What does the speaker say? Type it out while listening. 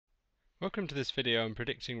Welcome to this video on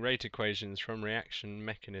predicting rate equations from reaction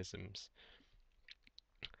mechanisms.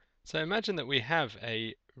 So imagine that we have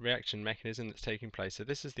a reaction mechanism that's taking place. So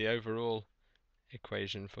this is the overall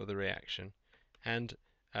equation for the reaction, and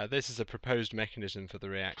this is a proposed mechanism for the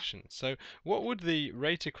reaction. So what would the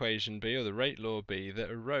rate equation be, or the rate law be,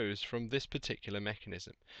 that arose from this particular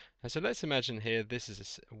mechanism? And so let's imagine here this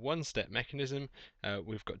is a one-step mechanism.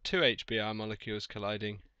 We've got two HBr molecules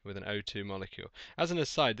colliding with an O2 molecule. As an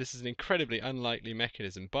aside, this is an incredibly unlikely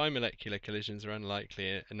mechanism. Bimolecular collisions are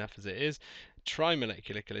unlikely enough as it is.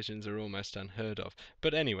 Trimolecular collisions are almost unheard of.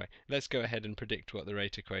 But anyway, let's go ahead and predict what the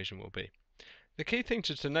rate equation will be. The key thing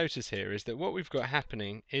to notice here is that what we've got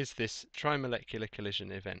happening is this trimolecular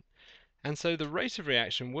collision event. And so the rate of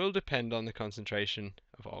reaction will depend on the concentration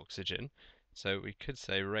of oxygen. So we could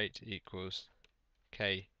say rate equals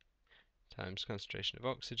K times concentration of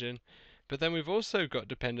oxygen. But then we've also got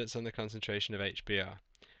dependence on the concentration of HBr.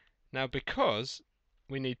 Now because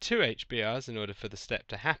we need two HBr's in order for the step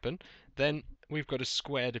to happen, then we've got a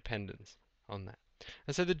square dependence on that.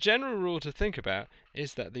 And so the general rule to think about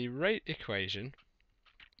is that the rate equation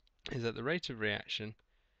is that the rate of reaction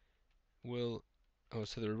will,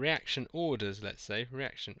 so the reaction orders, let's say,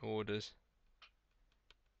 reaction orders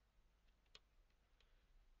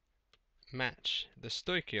match the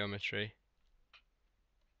stoichiometry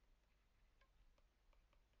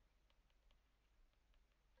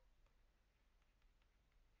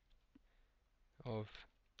of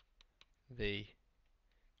the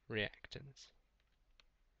reactants.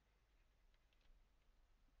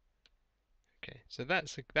 Okay, so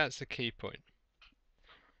that's the key point.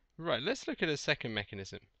 Right, let's look at a second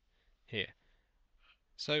mechanism here.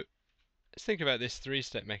 So let's think about this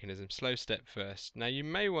three-step mechanism, slow step first. Now you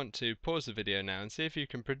may want to pause the video now and see if you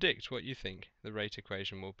can predict what you think the rate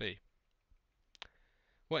equation will be.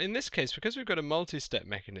 Well, in this case, because we've got a multi-step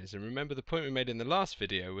mechanism, remember the point we made in the last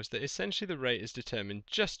video was that essentially the rate is determined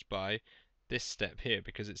just by this step here,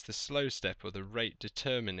 because it's the slow step or the rate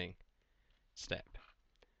determining step.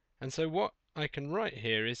 And so what I can write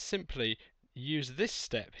here is simply use this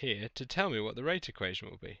step here to tell me what the rate equation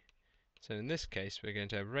will be. So in this case, we're going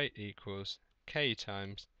to have rate equals K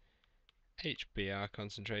times HBr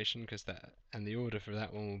concentration, because and the order for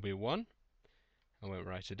that one will be 1. I won't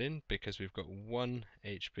write it in because we've got 1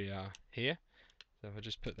 HBr here. So if I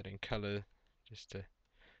just put that in colour, so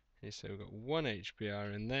we've got 1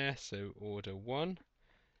 HBr in there, so order 1.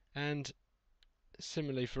 And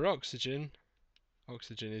similarly for oxygen,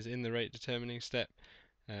 oxygen is in the rate determining step,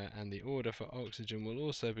 and the order for oxygen will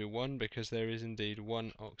also be 1 because there is indeed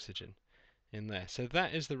 1 oxygen in there. So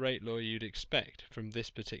that is the rate law you'd expect from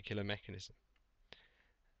this particular mechanism.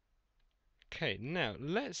 Okay, now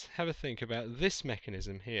let's have a think about this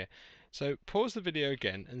mechanism here. So pause the video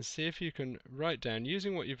again and see if you can write down,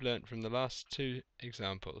 using what you've learnt from the last two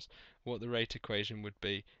examples, what the rate equation would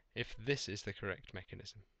be if this is the correct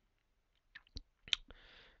mechanism.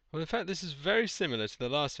 Well, in fact, this is very similar to the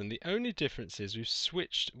last one. The only difference is we've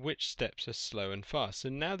switched which steps are slow and fast. So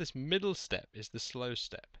now this middle step is the slow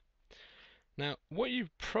step. Now, what you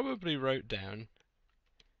probably wrote down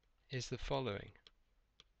is the following.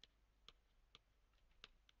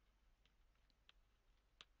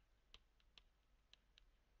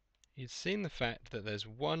 You'd seen the fact that there's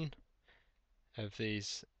one of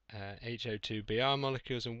these HO2Br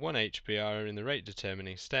molecules and one HBr in the rate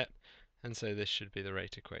determining step, and so this should be the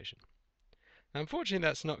rate equation. Now, unfortunately,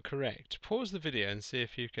 that's not correct. Pause the video and see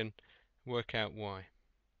if you can work out why.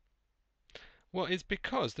 Well, it's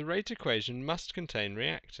because the rate equation must contain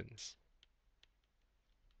reactants.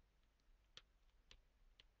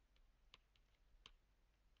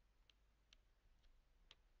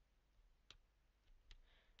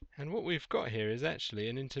 And what we've got here is actually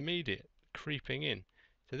an intermediate creeping in.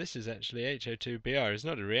 So this is actually HO2Br is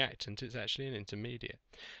not a reactant, it's actually an intermediate.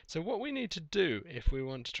 So what we need to do if we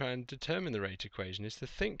want to try and determine the rate equation is to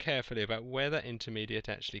think carefully about where that intermediate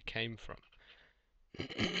actually came from.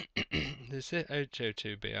 This is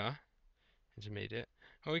HO2Br intermediate.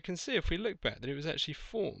 And we can see if we look back that it was actually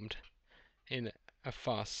formed in a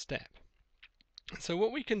fast step. So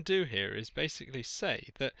what we can do here is basically say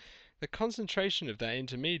that the concentration of that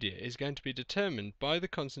intermediate is going to be determined by the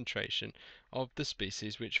concentration of the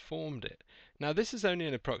species which formed it. Now this is only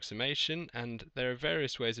an approximation, and there are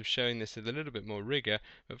various ways of showing this with a little bit more rigour,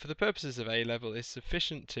 but for the purposes of A-level it's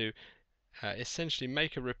sufficient to essentially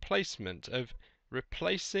make a replacement of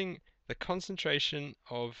replacing the concentration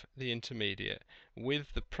of the intermediate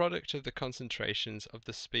with the product of the concentrations of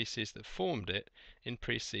the species that formed it in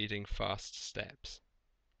preceding fast steps.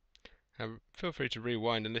 Feel free to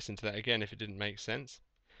rewind and listen to that again if it didn't make sense,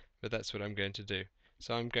 but that's what I'm going to do.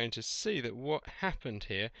 So I'm going to see that what happened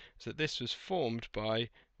here is that this was formed by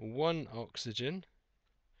one oxygen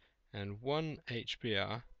and one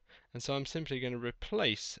HBr, and so I'm simply going to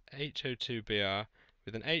replace HO2Br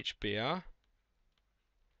with an HBr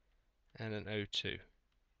and an O2.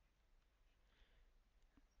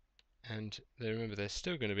 And remember, there's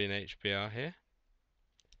still going to be an HBr here.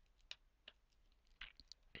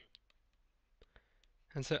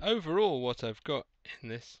 And so overall what I've got in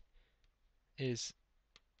this is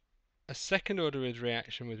a second order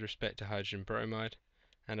reaction with respect to hydrogen bromide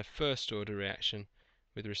and a first order reaction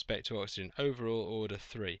with respect to oxygen, overall order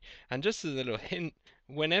 3. And just as a little hint,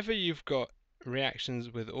 whenever you've got reactions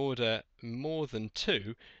with order more than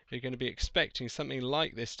 2, you're going to be expecting something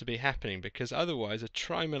like this to be happening, because otherwise a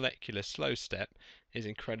trimolecular slow step is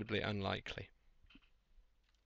incredibly unlikely.